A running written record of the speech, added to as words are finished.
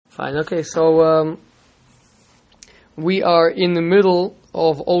Fine. Okay. So we are in the middle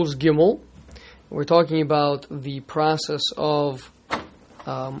of Oz Gimel. We're talking about the process of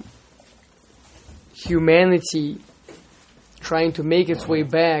humanity trying to make its way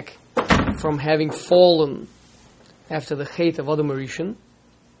back from having fallen after the Chet of Adam Rishon.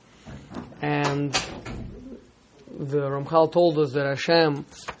 And the Ramchal told us that Hashem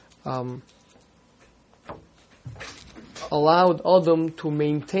allowed Adam to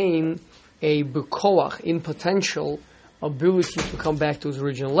maintain a bekoach, in potential, ability to come back to his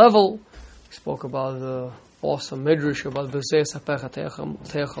original level. We spoke about the awesome midrash about B'zeh sapecha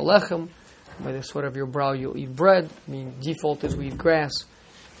te'echa lechem. By the sweat of your brow you'll eat bread. I mean, default is we eat grass,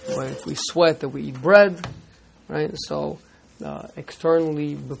 but if we sweat, then we eat bread, right? So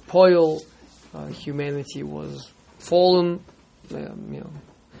externally, bepoil, humanity was fallen,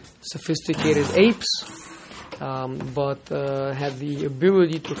 sophisticated apes, but had the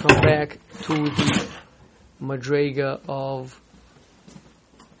ability to come back to the madrega of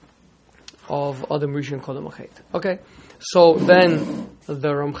Adam Rishon Kodem Achet. Okay, so then the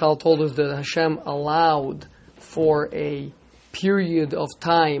Ramchal told us that Hashem allowed for a period of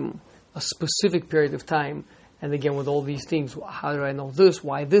time, a specific period of time, and again with all these things, how do I know this?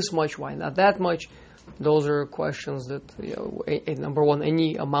 Why this much? Why not that much? Those are questions that, number one,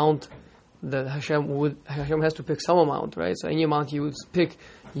 any amount that Hashem has to pick some amount, right? So any amount you would pick,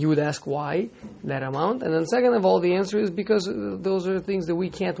 you would ask why that amount. And then second of all, the answer is because those are things that we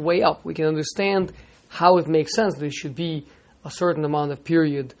can't weigh up. We can understand how it makes sense. There should be a certain amount of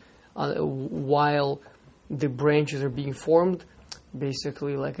period while the branches are being formed,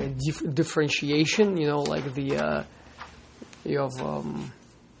 basically like a differentiation, like the, you have,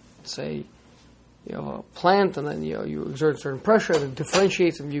 say, you have a plant, and then you exert certain pressure, and it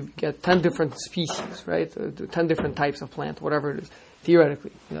differentiates, and you get 10 different species, right? 10 different types of plant, whatever it is.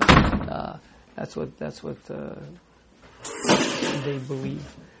 Theoretically, that's what they believe.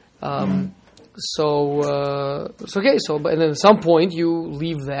 But then at some point you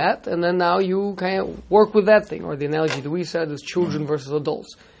leave that, and then now you kind of work with that thing. Or the analogy that we said is children versus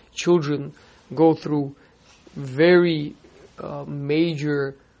adults. Children go through very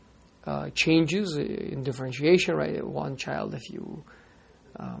major changes in differentiation, right? One child, if you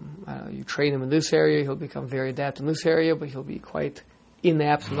you train him in this area, he'll become very adept in this area, but he'll be quite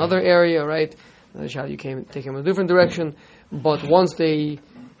inept in another area, right? Another child, you can take him in a different direction. But once they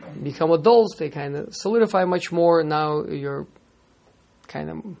become adults, they kind of solidify much more. Now you're kind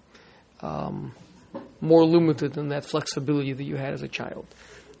of more limited in that flexibility that you had as a child.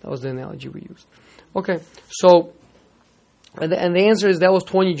 That was the analogy we used. Okay, so and the answer is that was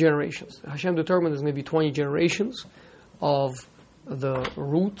 20 generations. Hashem determined there's going to be 20 generations of the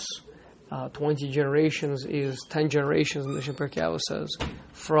roots. 20 generations is 10 generations, Mishnah Pirkei Avos says,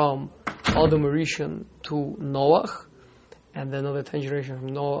 from Adam Rishon to Noach, and then another 10 generations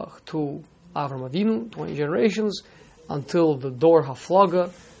from Noach to Avram Avinu, 20 generations, until the Dor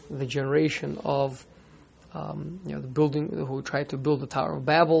HaFlaga, the generation of the building, who tried to build the Tower of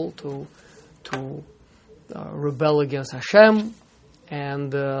Babel to rebel against Hashem,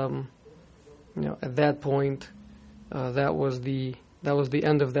 and at that point, that was the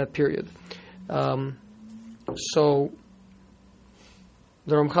end of that period. So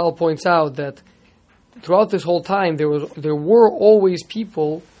the Ramchal points out that throughout this whole time, there were always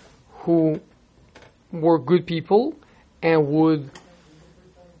people who were good people and would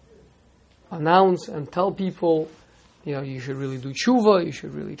announce and tell people, you should really do tshuva, you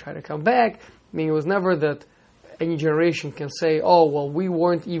should really try to come back. I mean, it was never that any generation can say, oh, well, we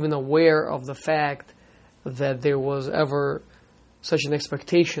weren't even aware of the fact that there was ever such an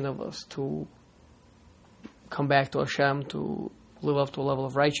expectation of us to come back to Hashem, to live up to a level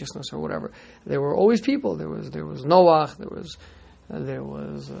of righteousness or whatever. There were always people. There was Noach. There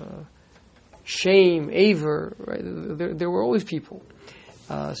was Shem, Aver. Right? There were always people,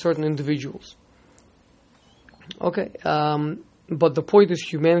 certain individuals. Okay, but the point is,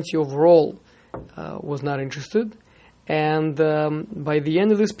 humanity overall was not interested, and by the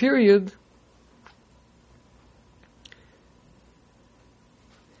end of this period,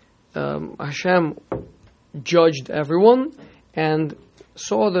 Hashem judged everyone and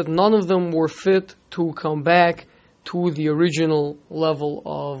saw that none of them were fit to come back to the original level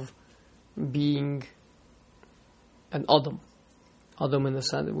of being an Adam. Adam in the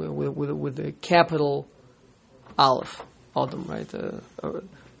sense with a capital Aleph, Adam, right?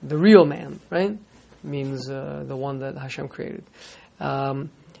 The real man, right? Means the one that Hashem created.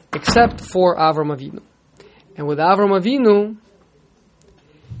 Except for Avram Avinu. And with Avram Avinu,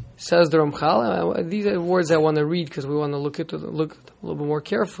 Says the Ramchal. These are words I want to read because we want to look a little bit more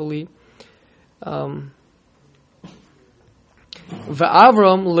carefully. V'Avram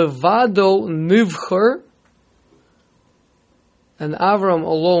levado nivcher, and Avram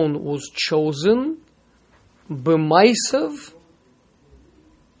alone was chosen. B'maisav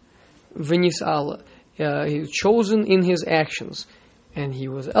v'nis'ala. He was chosen in his actions, and he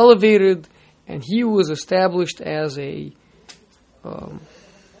was elevated, and he was established as a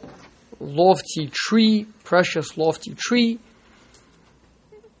lofty tree, precious lofty tree,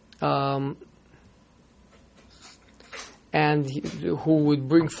 and who would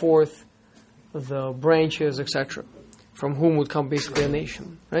bring forth the branches, etc., from whom would come basically a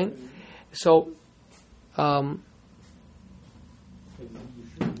nation, right? So, I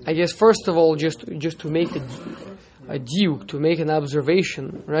guess first of all, just to make a diuk, to make an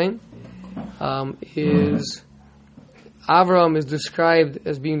observation, right, is Avram is described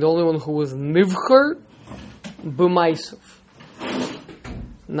as being the only one who was nivcher b'maisav.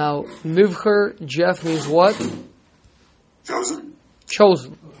 Now, nivcher, Jeff, means what?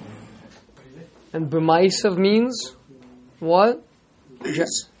 Chosen. And b'maisav means what?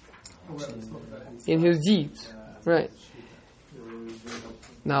 In his deeds. Right.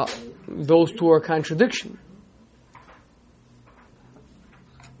 Now, those two are contradiction.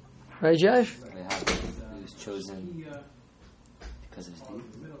 Right, Josh? He was chosen because of his deed.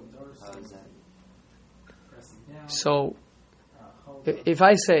 How is that? So, if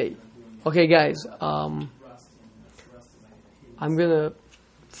I say, okay, guys, I'm gonna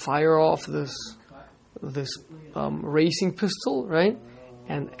fire off this racing pistol, right?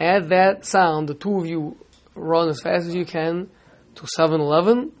 And at that sound, the two of you run as fast as you can to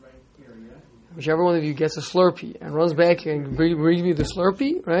 7-Eleven. Whichever one of you gets a Slurpee and runs back and brings me the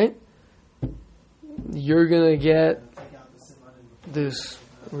Slurpee, right? You're gonna get this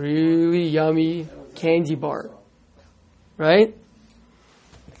really yummy candy bar, right?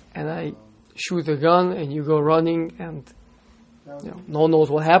 And I shoot a gun and you go running, and no one knows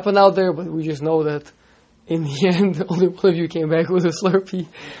what happened out there, but we just know that in the end, only one of you came back with a Slurpee,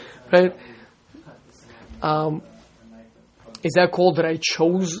 right? Is that called that I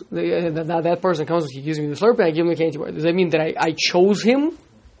chose? Now that person comes, he gives me the Slurpee, I give him the candy bar. Does that mean that I chose him?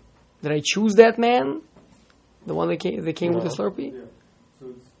 Did I choose that man? The one that came with the Slurpee?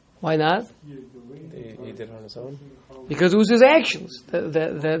 Why not? He did it on his own? Because it was his actions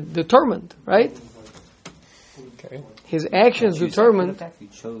that determined, right? Okay. His actions determined.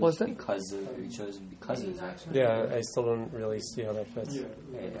 What's that? You chose him because of his actions. Yeah, I still don't really see how that fits.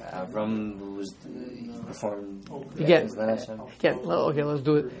 Avram was performed. Again, okay, let's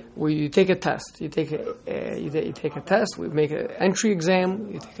do it. You take a test. You take a test. We make an entry exam.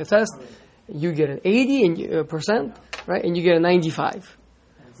 You take a test. You get an 80% right, and you get a 95.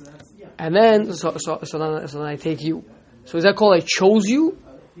 And then so then I take you. So is that called I chose you?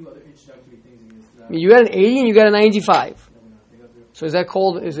 You got an 80 and you got a 95. So is that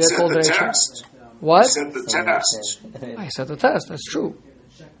called that I chose? What? You set the test. I set the test. That's true.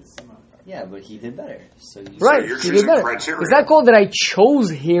 Yeah, but he did better. So Right, you're he did better. criteria. Is that called that I chose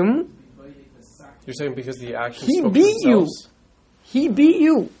him? You're saying because the actions He spoke beat you. themselves? He beat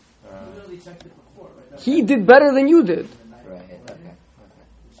you. He did better than you did. Right. Okay.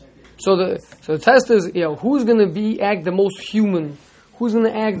 So the test is, who's going to act the most human? Who's going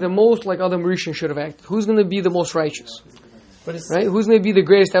to act the most like Adam Rishon should have acted? Who's going to be the most righteous? But it's Right? Who's going to be the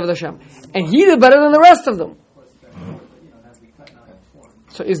greatest Avodah Hashem? And he did better than the rest of them.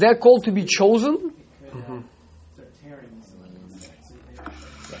 So is that called to be chosen?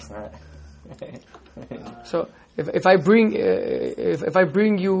 That's not. So if I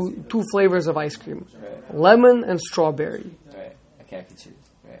bring you two flavors of ice cream, lemon and strawberry. Right. Okay, I can choose.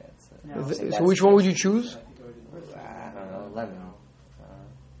 Right. So which one would you choose? I don't know. Lemon.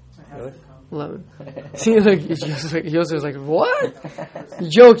 really? Lemon. See, Yosef is like, what? You're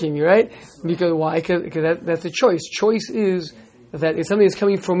joking, right? Because why? Because that's a choice. Choice is that it's something that's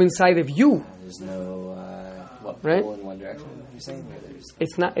coming from inside of you. There's no Right? pull in one direction. You're saying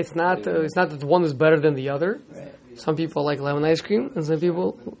It's not that one is better than the other. right. Some people like lemon ice cream, and some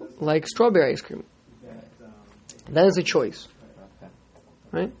people like strawberry ice cream. That is a choice,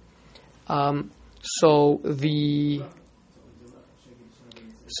 right? So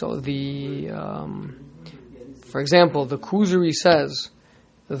for example, the Kuzari says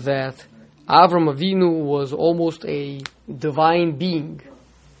that Avram Avinu was almost a divine being,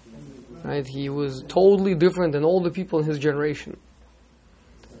 right? He was totally different than all the people in his generation.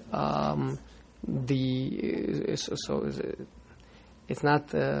 It's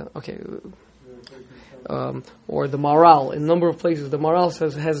not okay. Or the Maral, in a number of places, the Maral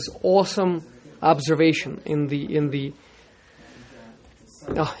has this awesome observation in the.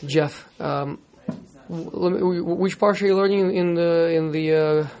 Jeff, which parsha are you learning in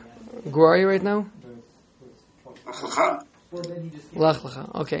the Gurari right now? Lech Lecha.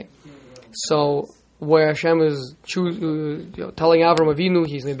 Okay, so where Hashem is telling Avram Avinu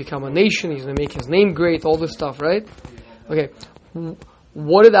he's going to become a nation, he's going to make his name great, all this stuff, right? Okay,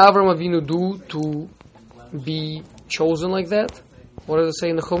 what did Avram Avinu do to be chosen like that? What does it say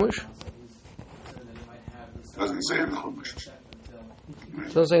in the Chumash? Doesn't say in the Chumash.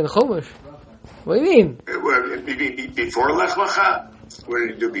 It doesn't say in the Chumash. What do you mean? Before Lech Lecha? What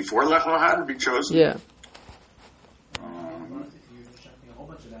did he do before Lech Lecha to be chosen? Yeah.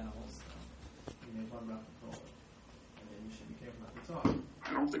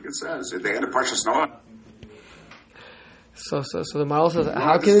 I don't think it says. They had a Parshas Noah. So the Maral says,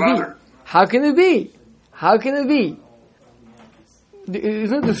 how can it be? How can it be? How can it be?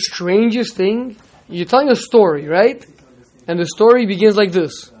 Isn't it the strangest thing? You're telling a story, right? And the story begins like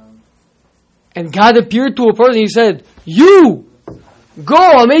this. And God appeared to a person, he said, you! Go,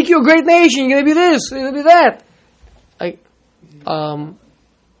 I'll make you a great nation, you're gonna be this, you're gonna be that. Like,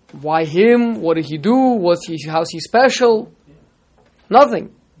 why him? What did he do? How's he special?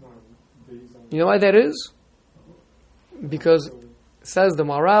 Nothing. You know why that is? Because it says the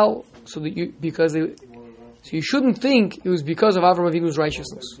Maral, so you shouldn't think it was because of Avram Avinu's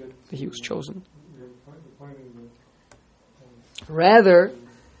righteousness that he was chosen. Rather,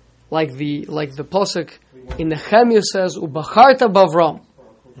 like the pasuk in Nehemiah says, "Ubacharta bavram."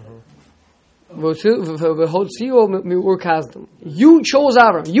 You chose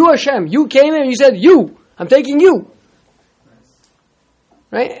Avram. You Hashem. You came in and you said, "You, I'm taking you."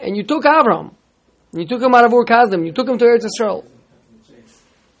 Right? And you took Avram. You took him out of Ur Kasdim. You took him to Eretz Yisrael.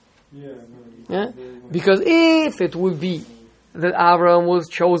 Yeah? Because if it would be that Avram was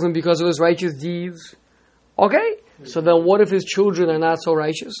chosen because of his righteous deeds, okay, so then what if his children are not so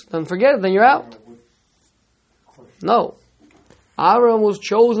righteous? Then forget it, then you're out. No. Avram was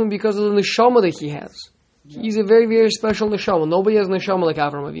chosen because of the neshama that he has. He's a very, very special neshama. Nobody has neshama like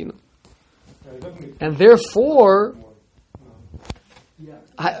Avram Avinu. And therefore,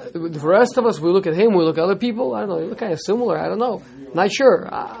 the rest of us, we look at him, we look at other people, I don't know, they look kind of similar, I don't know. Not sure.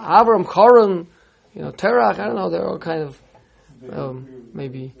 Avram, Charan, Terach, I don't know, they're all kind of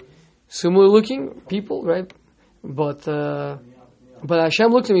maybe similar looking people, right? But Hashem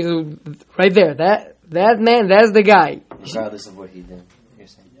looks at me, right there, that man, that's the guy. Regardless of what he did, you're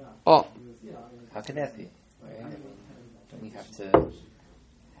saying. Oh. How could that be? Right? I mean, don't you have to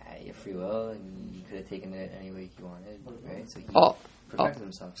your free will, and you could have taken it any way you wanted, right? So he perfected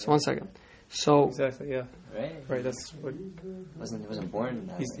himself. Right? So 1 second. So exactly, yeah. Right, that's what wasn't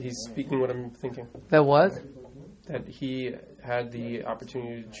born. He's speaking what I'm thinking. That what? That he had the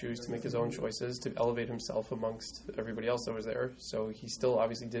opportunity to choose to make his own choices, to elevate himself amongst everybody else that was there. So he still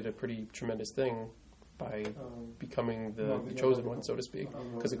obviously did a pretty tremendous thing by becoming the chosen one, so to speak.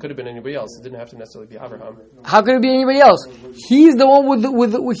 Because it could have been anybody else. It didn't have to necessarily be Abraham. How could it be anybody else? He's the one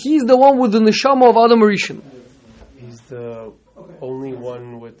he's the one with the neshama of Adam Rishon. He's the only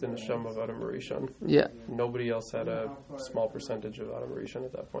one with the neshama of Adam Rishon. Yeah. Nobody else had a small percentage of Adam Rishon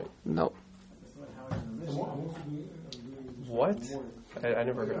at that point. No. What? I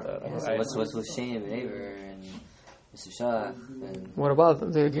never heard that. So what's with Shem and Aver and Mr. Shah? What about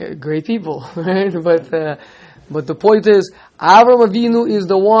them? They're great people, right? But the point is, Avram Avinu is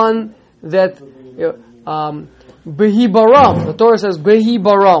the one that Behi Baram. The Torah says Behi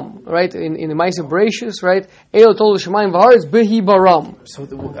Baram, right? In the Ma'aseh Bereshis, right? Elo told Shemayim v'haaretz it's Behi Baram. So I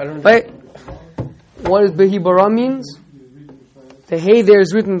don't know. Right? What does Behi Baram means? The hay there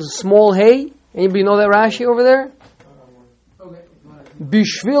is written small hay. Anybody know that Rashi over there?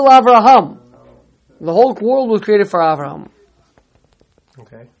 Bishvil Avraham. The whole world was created for Avraham.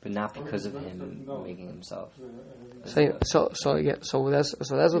 Okay. But not because of him making himself. So that's what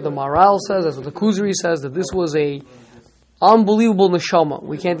the Maral says. That's what the Kuzari says. That this was a unbelievable neshama.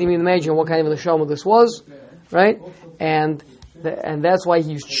 We can't even imagine what kind of a neshama this was, right? And that's why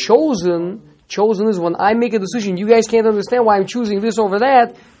he's chosen. Chosen is when I make a decision. You guys can't understand why I'm choosing this over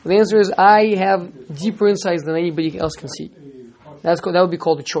that. The answer is I have deeper insights than anybody else can see. That would be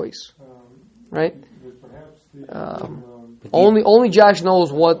called a choice, right? Only Josh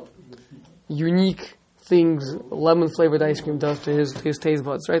knows what unique things lemon flavored ice cream does to his taste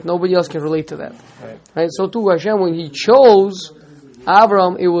buds, right? Nobody else can relate to that, right? So too Hashem, when He chose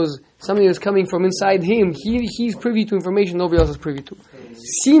Avram, it was something that was coming from inside him. He's privy to information nobody else is privy to.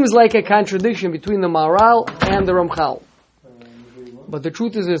 Seems like a contradiction between the Maral and the Ramchal, but the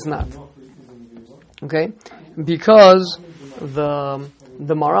truth is it's not. Okay, because the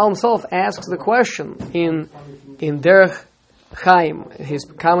Maharal himself asks the question in Derech Chaim, his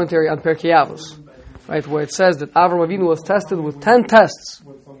commentary on Pirkei Avos, right, where it says that Avram Avinu was tested with 10 tests.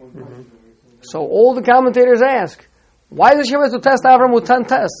 So all the commentators ask, why does Hashem have to test Avram with 10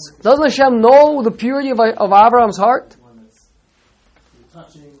 tests? Doesn't Hashem know the purity of Avram's heart?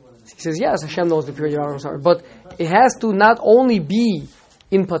 He says, yes, Hashem knows the purity of Avram's heart, but it has to not only be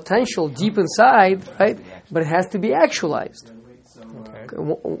in potential, deep inside, right, but it has to be actualized. Okay.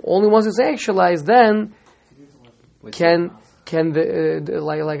 Only once it's actualized, then can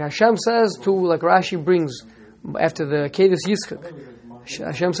like Hashem says to, like Rashi brings after the Kedos Yitzchak,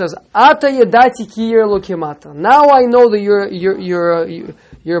 Hashem says, "Ata yadati ki yir Elokimata." Now I know that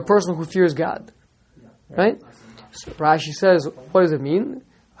you're a person who fears God, right? So Rashi says, what does it mean?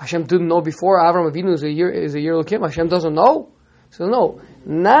 Hashem didn't know before Avram Avinu is a yir Elokim. Hashem doesn't know. So no.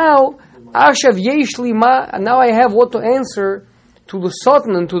 Now Ashav yesh li ma. Now I have what to answer to the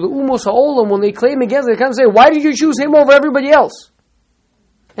Satan and to the Umos HaOlam when they claim against it. They come say, why did you choose him over everybody else?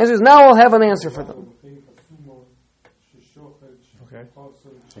 And says, now I'll have an answer for them. Okay.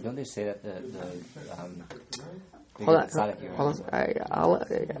 So don't they say that the hold on.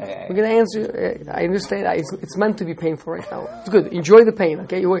 We're going to answer. I understand. It's meant to be painful right now. It's good. Enjoy the pain.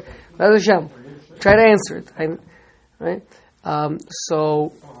 Okay, that's Hashem. Try to answer it. Right.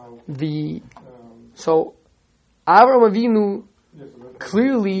 So Avram Avinu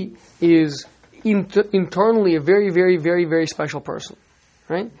clearly is internally a very, very, very, very special person,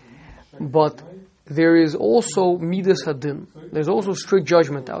 right? But there is also Midas Hadin. There's also strict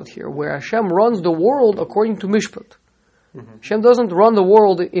judgment out here, where Hashem runs the world according to Mishpat. Hashem doesn't run the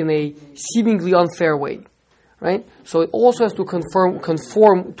world in a seemingly unfair way, right? So it also has to conform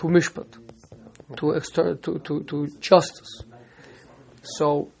to Mishpat, to justice.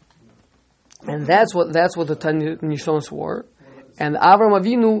 So, and that's what the 10 Nisanos were. And Avram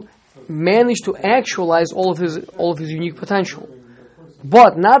Avinu managed to actualize all of his unique potential,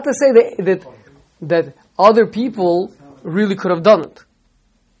 but not to say that other people really could have done it,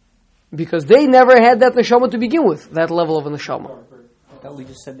 because they never had that neshama to begin with, that level of a neshama. We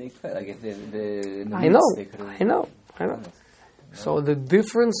just said they could. Like if I know. So the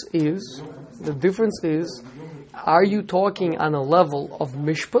difference is, are you talking on a level of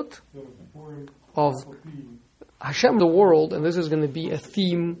mishpat, of Hashem, the world, and this is going to be a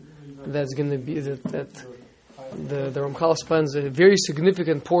theme that's going to be that the Ramchal spends a very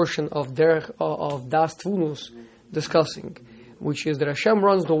significant portion of Das Tfunus discussing, which is that Hashem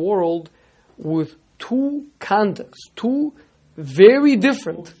runs the world with two conducts, two very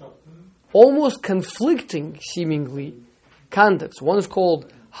different, almost conflicting, seemingly, conducts. One is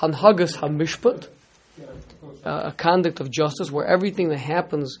called Hanhagas HaMishpat, a conduct of justice, where everything that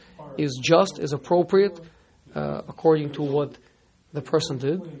happens is just, is appropriate, according to what the person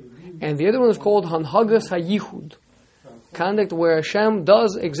did. And the other one is called Hanhagas HaYichud, conduct where Hashem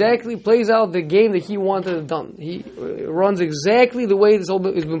plays out the game that He wanted it done. He runs exactly the way it's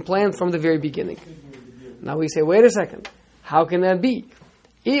been planned from the very beginning. Now we say, wait a second, how can that be?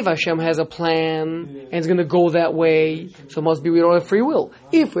 If Hashem has a plan and it's going to go that way, so it must be we don't have free will.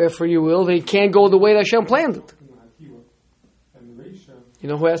 If we have free will, they can't go the way that Hashem planned it. You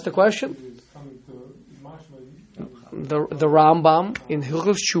know who asked the question? The Rambam in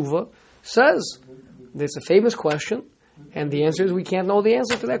Hilchos Tshuva says there's a famous question, and the answer is we can't know the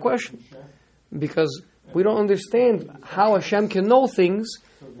answer to that question, because we don't understand how Hashem can know things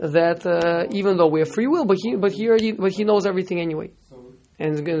that even though we have free will, but He knows everything anyway,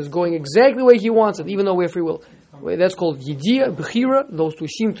 and it's going exactly the way He wants it, even though we have free will. That's called Yediyah, Bechira. Those two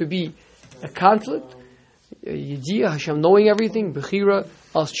seem to be a conflict. Yediyah, Hashem knowing everything. Bechira,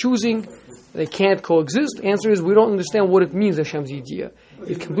 us choosing. They can't coexist. Answer is we don't understand what it means, Hashem's Yediyah.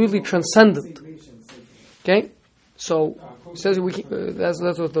 It's completely transcendent. Okay? So, it says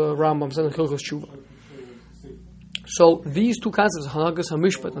that's what the Rambam said in Hilchos Tshuva. So, these two concepts, Hanagas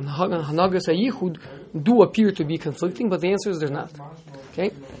HaMishpat and Hanagas HaYichud, do appear to be conflicting, but the answer is they're not.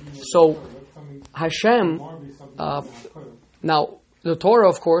 Okay? So, Hashem, now, the Torah,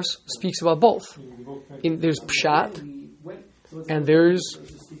 of course, speaks about both. There's Pshat, and there's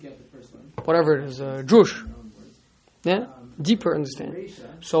whatever it is, Drush. Yeah? Deeper understanding.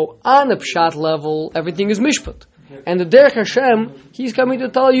 So, on a Pshat level, everything is Mishpat. And the Derech Hashem, He's coming to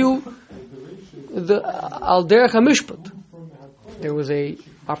tell you the Al Derech HaMishpat. There was a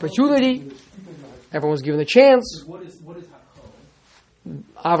opportunity, everyone was given a chance.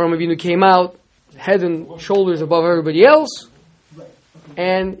 Avram Avinu came out, head and shoulders above everybody else,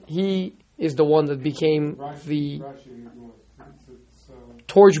 and he is the one that became the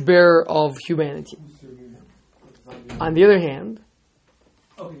torchbearer of humanity. On the other hand,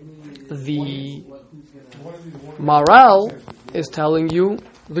 the Maharal is telling you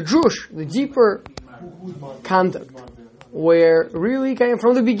the drush, the deeper conduct, where really kind of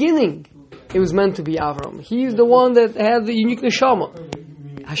from the beginning it was meant to be Avram. He's the one that had the unique neshama.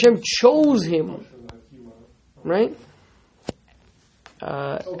 Hashem chose him, right?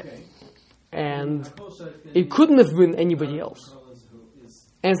 And it couldn't have been anybody else.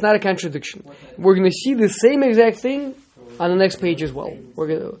 And it's not a contradiction. We're going to see the same exact thing on the next page as well.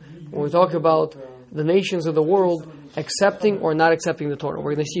 When we talk about the nations of the world accepting or not accepting the Torah,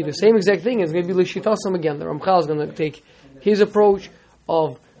 we're going to see the same exact thing. It's going to be L'Shitasam again. The Ramchal is going to take his approach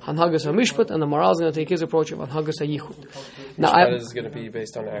of Hanhagas HaMishpat, and the Maharal is going to take his approach of Hanhagas HaYichud. Now, that is going to be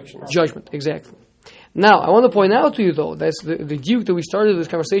based on actions. Judgment, exactly. Now, I want to point out to you, though, that's the duke that we started this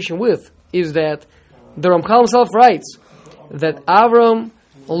conversation with, is that the Ramchal himself writes that Avram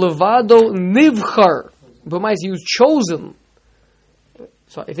Levado Nivchar, but he was chosen.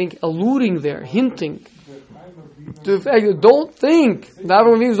 So I think alluding there, hinting to the fact you don't think that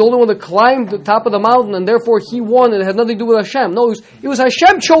Avram Avinu was the only one that climbed the top of the mountain and therefore he won and it had nothing to do with Hashem. No, it was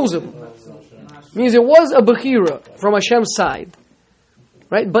Hashem chosen. Means it was a Bechira from Hashem's side.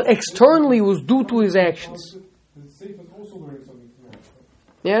 Right? But externally it was due to his actions.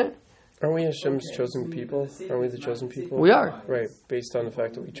 Yeah? Aren't we Hashem's chosen people? Aren't we the chosen people? We are. Right, based on the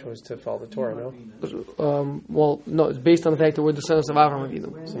fact that we chose to follow the Torah, no? Well, no, it's based on the fact that we're descendants of Avraham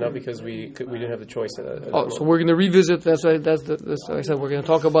Avinu. So not because we didn't have the choice of that. So we're going to revisit, that's what I said, we're going to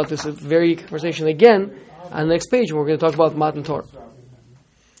talk about this very conversation again on the next page, and we're going to talk about Matan Torah.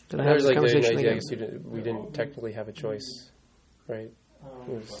 I have this conversation again. I guess we didn't technically have a choice, right?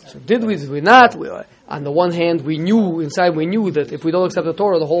 So did we not? On the one hand, we knew that if we don't accept the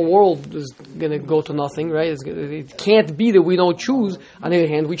Torah, the whole world is going to go to nothing, right? It can't be that we don't choose. On the other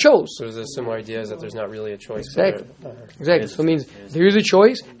hand, we chose. So there's a similar idea is that there's not really a choice. Exactly. Exactly. So it means there is a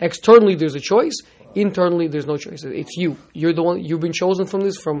choice. Externally, there's a choice. Internally, there's no choice. It's you. You're the one. You've been chosen from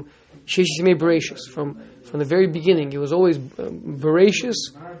this, from Sheshis Bereshis, from the very beginning. It was always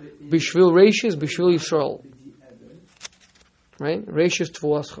Bereshis, Bishvil Reshis, Bishvil Yisrael. Right? Reshis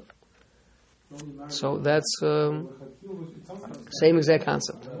Tvuascha. So that's same exact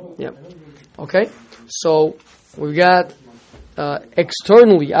concept. Yeah. Okay? So we got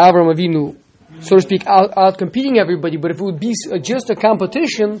externally Avram Avinu, so to speak, out competing everybody, but if it would be just a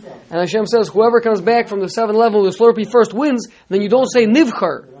competition, and Hashem says whoever comes back from the 7th level, the Slurpee first wins, then you don't say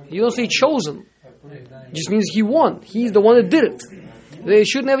Nivchar. You don't say chosen. It just means he won. He's the one that did it. It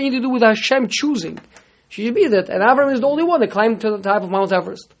shouldn't have anything to do with Hashem choosing. It should be that, and Avram is the only one that climbed to the top of Mount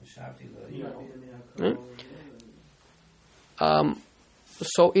Everest. Right?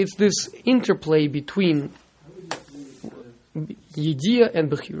 So it's this interplay between Yediyah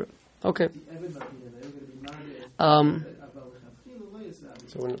and Bechira. Okay.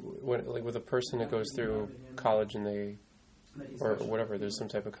 So when like with a person that goes through college and they, or whatever, there's some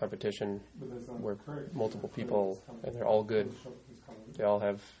type of competition where multiple people, and they're all good. They all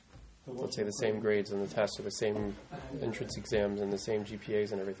have, let's say, the same grades on the tests or the same entrance exams and the same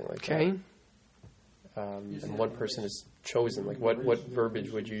GPAs and everything like that. Okay. And one person is chosen. Like what verbiage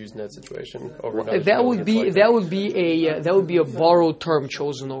would you use in that situation? That would be a borrowed term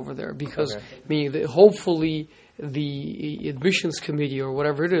chosen over there, because meaning hopefully the admissions committee or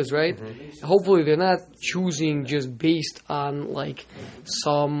whatever it is, right? Mm-hmm. Hopefully they're not choosing just based on like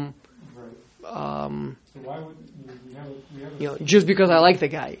some just because I like the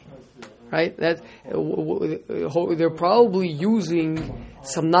guy, right? That they're probably using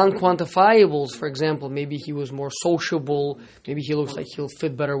some non-quantifiables. For example, maybe he was more sociable. Maybe he looks like he'll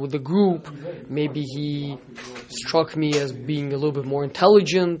fit better with the group. Maybe he struck me as being a little bit more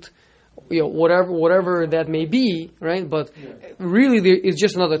intelligent. Whatever that may be, right? But really, it's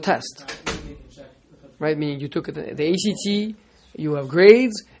just another test, right? Meaning you took the ACT, you have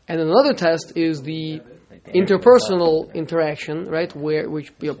grades, and another test is the interpersonal interaction, right?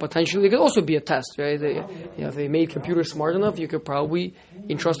 Which potentially could also be a test, right? If they made computers smart enough, you could probably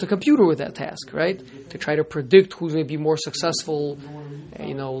entrust a computer with that task, right? To try to predict who's going to be more successful,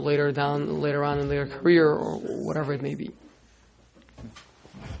 later on in their career or whatever it may be.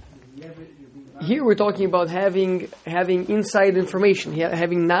 Here we're talking about having inside information,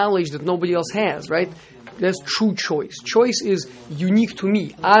 having knowledge that nobody else has, right? That's true choice. Choice is unique to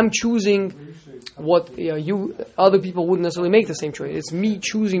me. I'm choosing what other people wouldn't necessarily make the same choice. It's me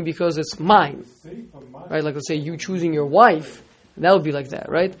choosing because it's mine, right? Like let's say you choosing your wife, that would be like that,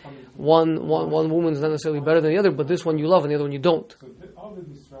 right? One woman is not necessarily better than the other, but this one you love and the other one you don't.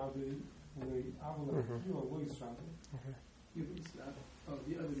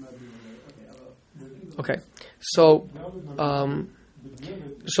 Okay, so then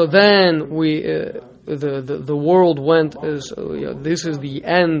the world went as this is the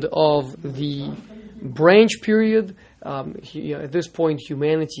end of the branch period. At this point,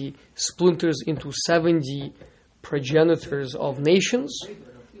 humanity splinters into 70 progenitors of nations.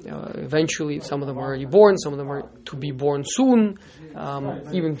 Eventually, some of them are already born, some of them are to be born soon.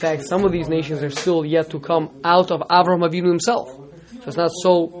 Even in fact, some of these nations are still yet to come out of Avraham Avinu himself. So it's not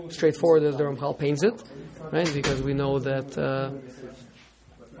so straightforward as the Ramchal paints it, right? Because we know that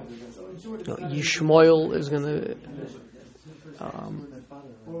Yishmael is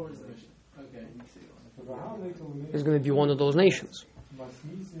going to be one of those nations,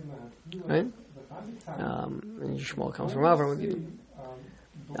 right? And Yishmael comes from Avraham Avinu.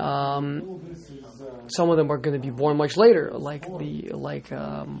 Some of them are going to be born much later, like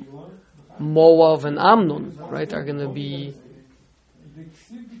Moav and Amnon, right? Are going to be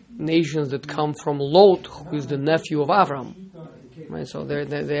nations that come from Lot, who is the nephew of Avraham, right? So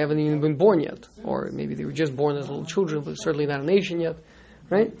they haven't even been born yet, or maybe they were just born as little children, but certainly not a nation yet,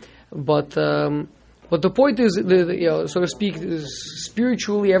 right? But the point is, so to speak, is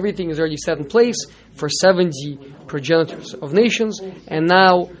spiritually everything is already set in place for 70 progenitors of nations, and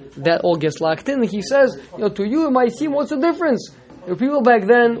now that all gets locked in. He says, to you it might seem, what's the difference? People back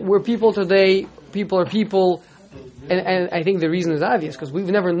then were people today, people are people, and I think the reason is obvious, because we've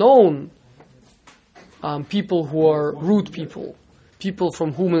never known people who are root people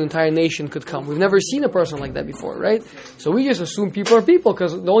from whom an entire nation could come. We've never seen a person like that before, right? So we just assume people are people,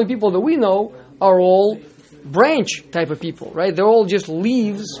 because the only people that we know are all branch type of people, right? They're all just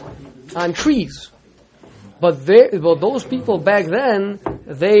leaves on trees. But those people back then,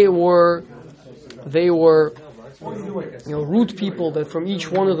 they were root people that from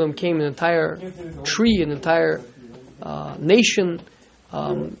each one of them came an entire tree, an entire nation.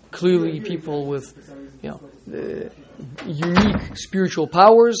 Clearly, people with unique spiritual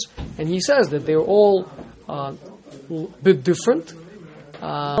powers, and he says that they're all a bit different.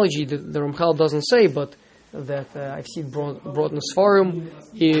 Analogy that the Ramchal doesn't say, but that I've seen brought in the Sfarim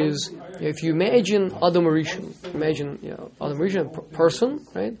is, if you imagine Adam Rishon, Adam Rishon, a person,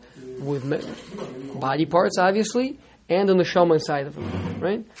 right, with body parts, obviously, and a neshama inside of him,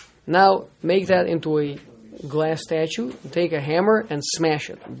 right? Now, make that into a glass statue, take a hammer and smash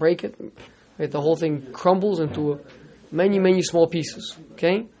it, break it, right? The whole thing crumbles into many, many small pieces,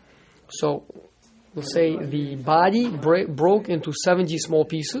 okay? So, let's say the body broke into 70 small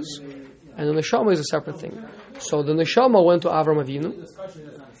pieces, and the neshama is a separate thing. So the neshama went to Avraham Avinu,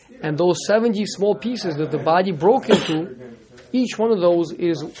 and those 70 small pieces that the body broke into, each one of those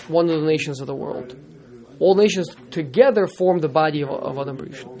is one of the nations of the world. All nations together form the body of Adam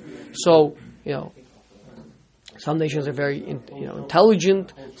Rishon. So, some nations are very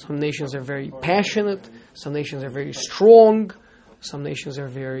intelligent, some nations are very passionate, some nations are very strong, some nations are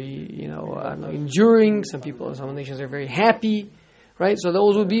very, enduring, some nations are very happy, right? So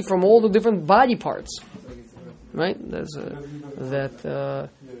those would be from all the different body parts, right?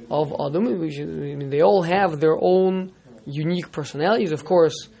 Of Adam, they all have their own unique personalities. Of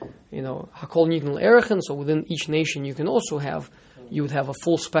course, Hakol Nitin L'Erechen, so within each nation you would have a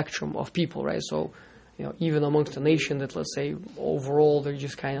full spectrum of people, right? So, even amongst a nation that, let's say, overall they're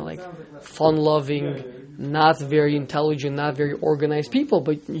just kind of like fun-loving, not very intelligent, not very organized people,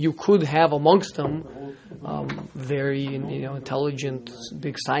 but you could have amongst them very, intelligent,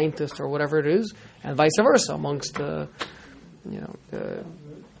 big scientists or whatever it is, and vice versa amongst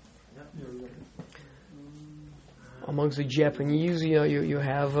amongst the Japanese, you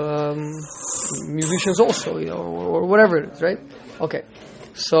have musicians also, or whatever it is, right? Okay,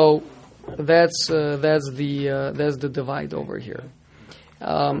 so that's the divide over here.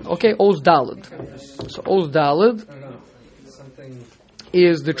 Okay, Oz Daled. So Oz Daled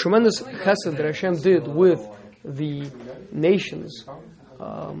is the tremendous chesed that Hashem did with the nations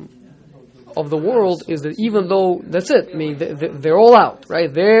of the world. Is that even though that's it? I mean, they're all out,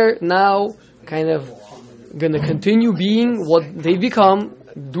 right? They're now kind of going to continue being what they become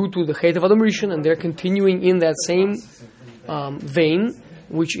due to the Chet of Adam Rishon, and they're continuing in that same vein,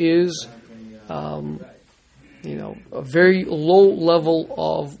 which is a very low level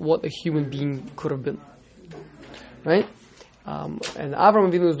of what a human being could have been, right? And Avraham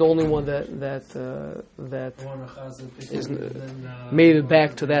Avinu is the only one that is made it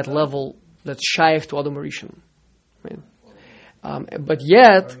back to that level that's shaykh to Adam Rishon, right? But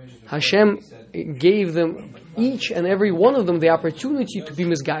yet Hashem gave them, each and every one of them, the opportunity to be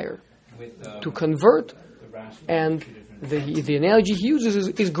misgayer, to convert, and the analogy he uses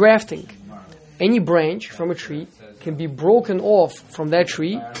is grafting. Any branch from a tree can be broken off from that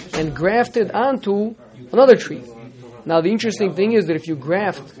tree and grafted onto another tree. Now, the interesting thing is that if you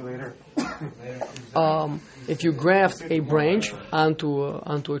graft a branch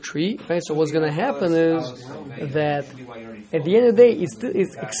onto a tree, right? So what's going to happen is that at the end of the day,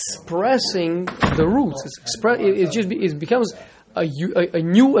 it's expressing the roots. It becomes a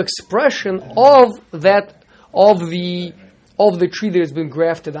new expression of the tree that has been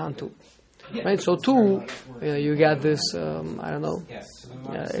grafted onto. Right, so too, you got this,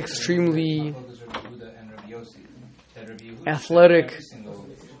 extremely athletic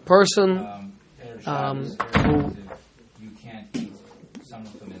person who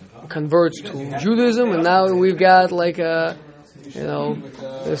converts to Judaism, and now we've got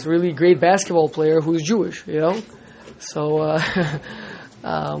this really great basketball player who's Jewish, So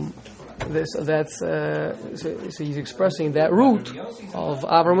so he's expressing that root of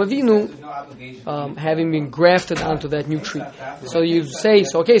Avram Avinu having been grafted onto that new tree. So you say,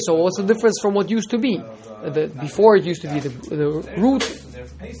 so what's the difference from what used to be? Before it used to be the root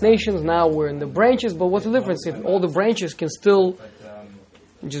nations, now we're in the branches, but what's the difference if all the branches can still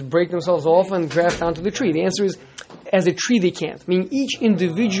just break themselves off and graft onto the tree? The answer is, as a tree they can't. I mean, each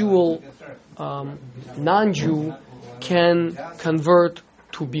individual non-Jew can convert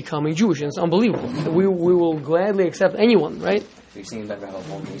to becoming Jewish, and it's unbelievable. We will gladly accept anyone, right? You're saying about a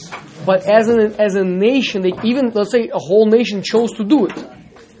whole nation. But as a nation, let's say a whole nation chose to do it.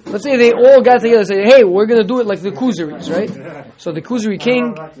 Let's say they all got together and said, hey, we're going to do it like the Kuzeris, right? So the Kuzeri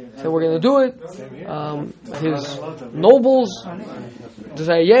king said, we're going to do it. His nobles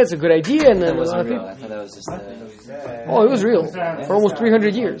decided, yeah, it's a good idea. And then I thought that was just it was real. For almost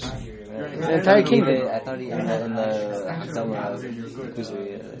 300 years. The entire kingdom. I thought he in the Hakdama of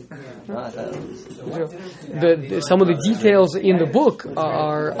Kuzeri. No, I thought it was... Some of the details in the book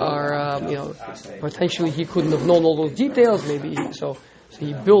are potentially he couldn't have known all those details. Maybe so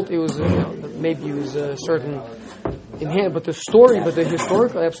he built. It was maybe it was a certain in hand, but the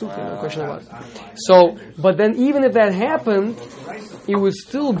historical, absolutely no question about it. So, but then even if that happened, it would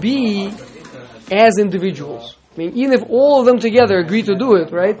still be as individuals. I mean, even if all of them together agreed to do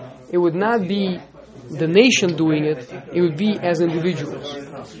it, right? It would not be the nation doing it. It would be as individuals,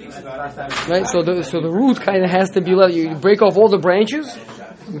 right? So the root kind of has to be let you break off all the branches,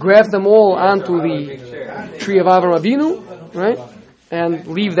 graft them all onto the tree of Avram Avinu, right? And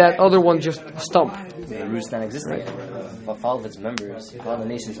leave that other one just a stump. The roots not existing. But follow its members, all the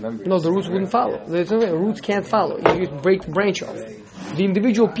nation's members. No, the roots wouldn't follow. The roots can't follow. You just break the branch off. The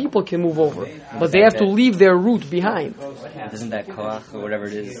individual people can move over, but they have to leave their root behind. Doesn't that koach or whatever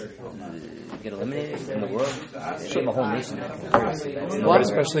it is get eliminated in the world? If you have a whole nation that can what?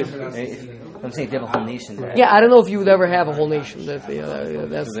 Especially I'm saying if you have a whole nation. Yeah, I don't know if you would ever have a whole nation.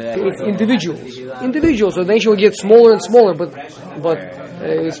 It's individuals. Individuals. So the nation will get smaller and smaller, but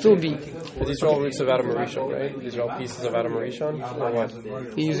it will still be. But these are all roots of Adam Rishon, right? These are all pieces of Adam Rishon, or what?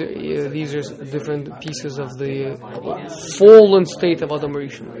 These are different pieces of the fallen state of Adam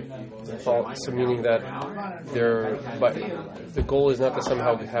Rishon. So meaning that but the goal is not to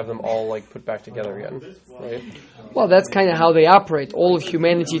somehow have them all put back together again, right? Well, that's kind of how they operate. All of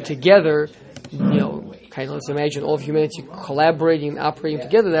humanity together, let's imagine all of humanity collaborating and operating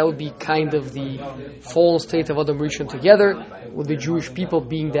together. That would be kind of the fallen state of Adam Rishon together, with the Jewish people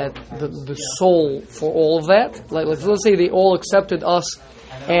being the soul for all of that. Let's say they all accepted us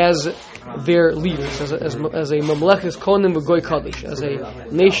as their leaders, as a Mamlechas Kohanim v'Goy Kadosh, as a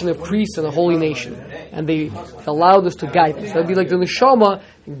nation of priests and a holy nation, and they allowed us to guide us. That'd be like the neshama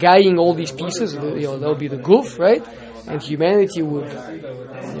guiding all these pieces. That would be the guf, right? And humanity would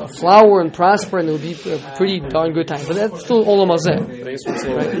flower and prosper, and it would be a pretty darn good time. But that's still Olam Hazeh. But I guess we're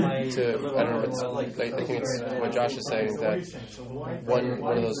saying I think it's what Josh is saying, that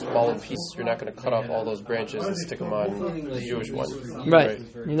one of those fallen pieces, you're not going to cut off all those branches and stick them on the Jewish one. Right.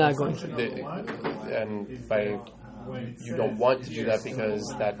 You're not going to. You don't want to do that because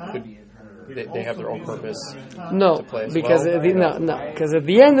that could... They have their own purpose. No, to play as because well. Because at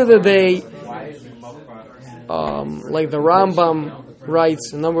the end of the day, like the Rambam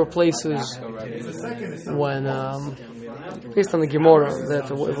writes in a number of places, when based on the Gemara, that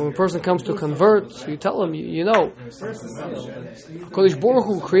when a person comes to convert, so you tell him, Kodesh Baruch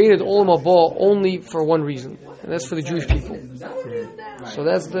Hu created Olam Haba only for one reason, and that's for the Jewish people. So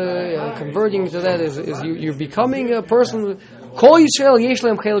that's the converting to that is you're becoming a person. Kol Yisrael yesh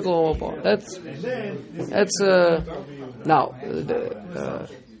lehem chelik Olam Haba. That's now.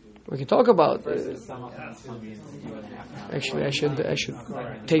 we can talk about. Actually, I should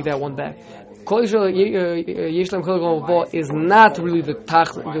take that one back. Kol Yisrael Yesh Lahem Chelik Olam Haba is not really the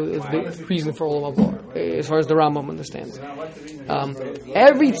reason for Olam Haba, as far as the Rambam understands.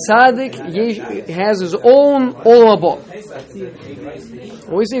 Every tzaddik has his own Olam Haba.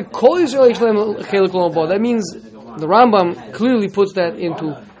 When we say Kol Yisrael Yesh Lahem Chelik Olam Haba, that means the Rambam clearly puts that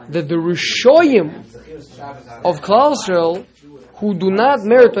into the Rishoyim of Klal Yisrael, who do not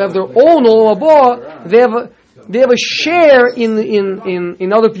merit to have their own Olam Haba, they have a share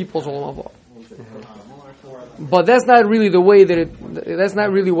in other people's Olam Haba. But that's not really the way that's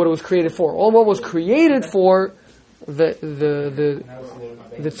not really what it was created for. Olam Haba was created for the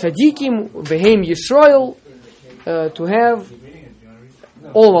tzaddikim, Behem Yisrael, to have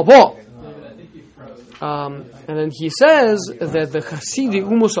Olam Haba. And then he says that the Chasidi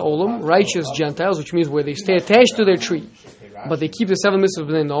Umus Olam, righteous Gentiles, which means where they stay attached to their tree, but they keep the 7 mitzvahs of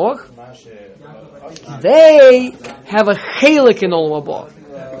Bnei Noach, they have a chelik in Olam Haba,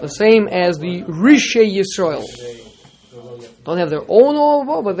 the same as the Rishei Yisrael. Don't have their own Olam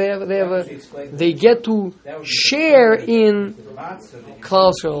Haba, but they get to share in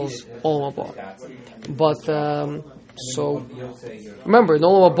Klal Yisrael's Olam Haba. But so remember, in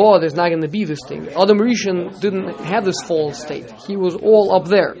Olam Haba, there's not going to be this thing. Adam Rishon didn't have this fallen state; he was all up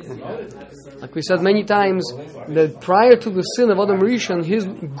there. Like we said many times, that prior to the sin of Adam Rishon, his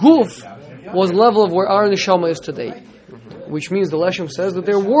guf was level of where our neshama is today. Which means the Leshem says that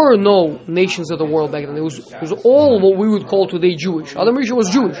there were no nations of the world back then. It was all what we would call today Jewish. Adam Rishon was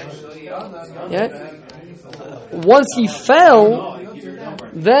Jewish. Yeah. Once he fell,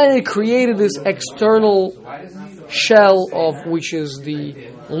 then it created this external shell of which is the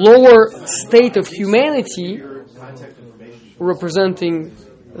lower state of humanity, representing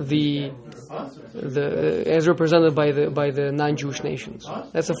the as represented by the non-Jewish nations.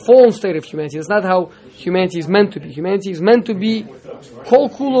 That's a fallen state of humanity. That's not how humanity is meant to be. Humanity is meant to be kol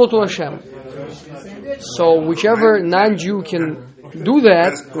kulo to Hashem. So whichever non-Jew can do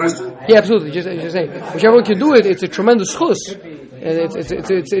that, yeah, absolutely. Just saying, whichever one can do it, it's a tremendous chus, and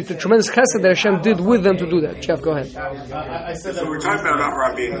it's a tremendous chesed that Hashem did with them to do that. Jeff, go ahead. So we're talking about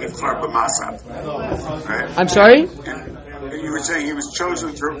Abraham being Niftar b'Masa, right? I'm sorry. You were saying he was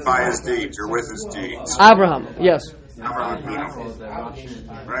chosen by his deeds or with his deeds. Abraham, yes. Abraham,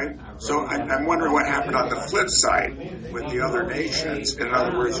 right? So I'm wondering what happened on the flip side with the other nations. In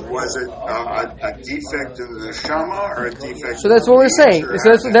other words, was it a defect in the neshama or a defect? So that's what we're saying.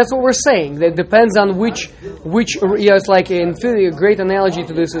 So that's what we're saying. That depends on which. It's like in a great analogy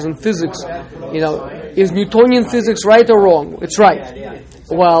to this is in physics. Is Newtonian physics right or wrong? It's right.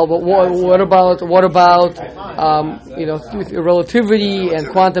 Well, but what about relativity and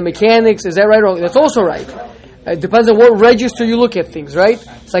quantum mechanics? Is that right or wrong? That's also right. It depends on what register you look at things, right?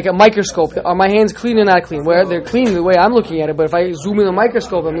 It's like a microscope. Are my hands clean or not clean? Well, they're clean the way I'm looking at it, but if I zoom in a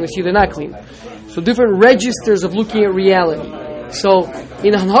microscope, I'm going to see they're not clean. So different registers of looking at reality. So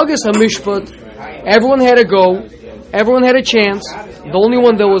in Hanhagas HaMishpat, everyone had a go, everyone had a chance. The only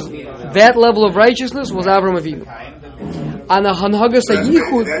one that was that level of righteousness was Avraham Avinu. On the Hanhagas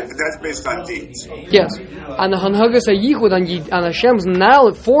HaYichud, that's based on deeds. Yes. On the Hanhagas HaYichud, on Hashem's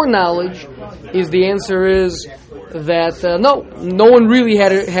foreknowledge, the answer is that no one really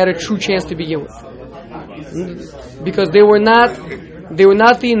had a true chance to begin with, because they were not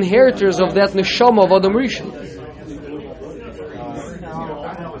the inheritors of that neshama of Adam Rishon.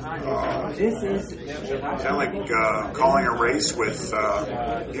 Is that like calling a race with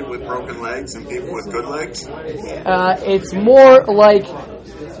people with broken legs and people with good legs? It's more like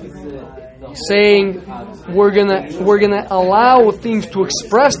saying we're gonna allow things to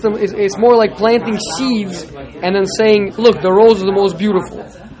express them. It's more like planting seeds and then saying, look, the rose is the most beautiful.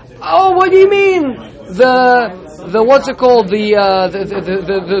 Oh, what do you mean? The what's it called? The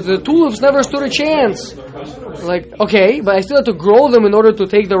tulips never stood a chance. Like, okay, but I still have to grow them in order to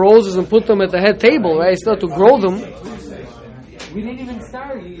take the roses and put them at the head table, right? I still have to grow them. We didn't even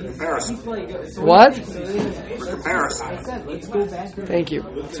start. Comparison. What? For comparison. Thank you.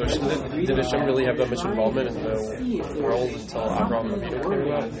 So did Hashem really have that much involvement in the world until Abraham Avinu came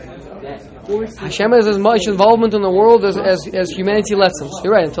about? Hashem has as much involvement in the world as humanity lets him. So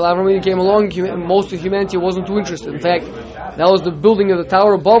you're right. Until Abraham Avinu came along, most of humanity wasn't too interested. In fact, that was the building of the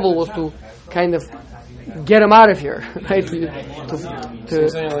Tower of Babel, was to kind of get him out of here, right? So you're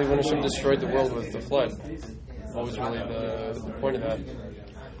saying, like, when Hashem destroyed the world with the flood, what was really the point of that?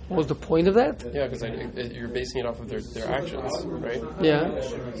 What was the point of that? Yeah, because you're basing it off of their actions, right? Yeah.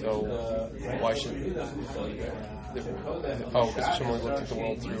 So why should because Hashem only looked at the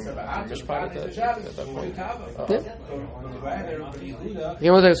world through Mishpat at that point.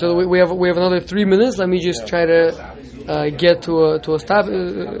 Yeah. So we have another 3 minutes. Let me just try to get to a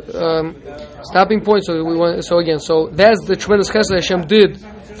stopping point. So that's the tremendous chesed Hashem did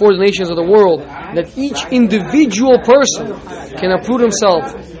for the nations of the world, that each individual person can uproot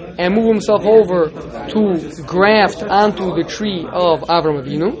himself and move himself over to graft onto the tree of Avram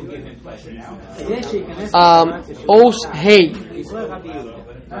Avinu. Os Hey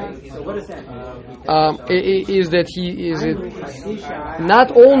is that he is it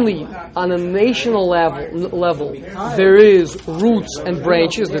not only on a national level there is roots and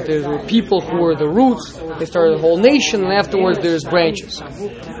branches, that there were people who were the roots, they started a whole nation, and afterwards there's branches.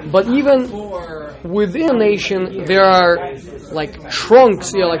 But even within a nation there are like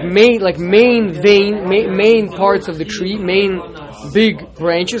trunks, like main parts of the tree, main big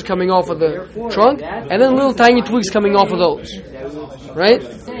branches coming off of the trunk, and then little tiny twigs coming off of those. Right?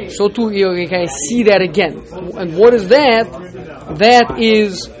 So too, you can see that again. And what is that? That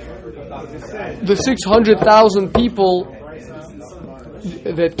is the 600,000 people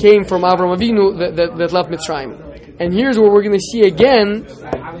that came from Avram Avinu that left Mitzrayim. And here's where we're going to see again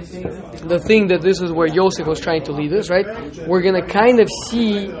the thing that this is where Yosef was trying to lead us, right? We're going to kind of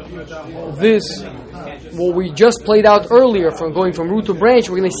see this, what we just played out earlier, from going from root to branch.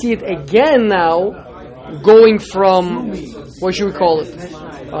 We're going to see it again now, going from, what should we call it?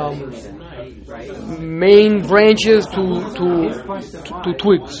 Main branches to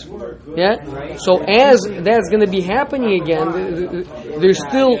twigs. Yeah? So as that's going to be happening again, there's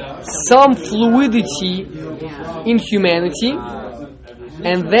still some fluidity in humanity,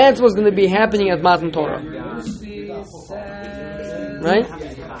 and that's what's going to be happening at Matan Torah. Right?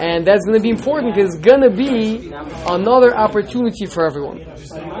 And that's going to be important, because it's going to be another opportunity for everyone.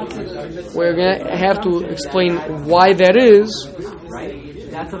 We're going to have to explain why that is.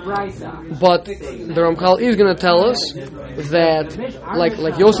 But the Ramchal is going to tell us that,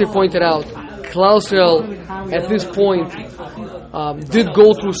 like Yosef pointed out, Klal Yisrael at this point did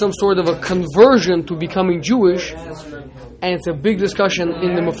go through some sort of a conversion to becoming Jewish, and it's a big discussion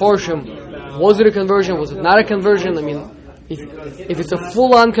in the Mefarshim. Was it a conversion? Was it not a conversion? I mean, if it's a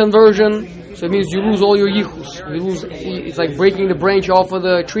full-on conversion, so it means you lose all your yichus. It's like breaking the branch off of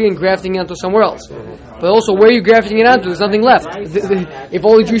the tree and grafting it onto somewhere else. But also, where are you grafting it onto? There's nothing left. If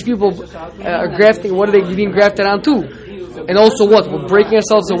all the Jewish people are grafting, what are they being grafted onto? And also what? We're breaking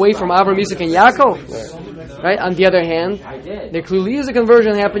ourselves away from Avraham, Isaac, and Yaakov? Right? On the other hand, there clearly is a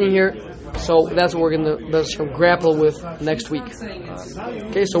conversion happening here. So that's what we're going to grapple with next week.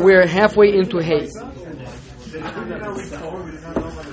 Okay, so we're halfway into Hay.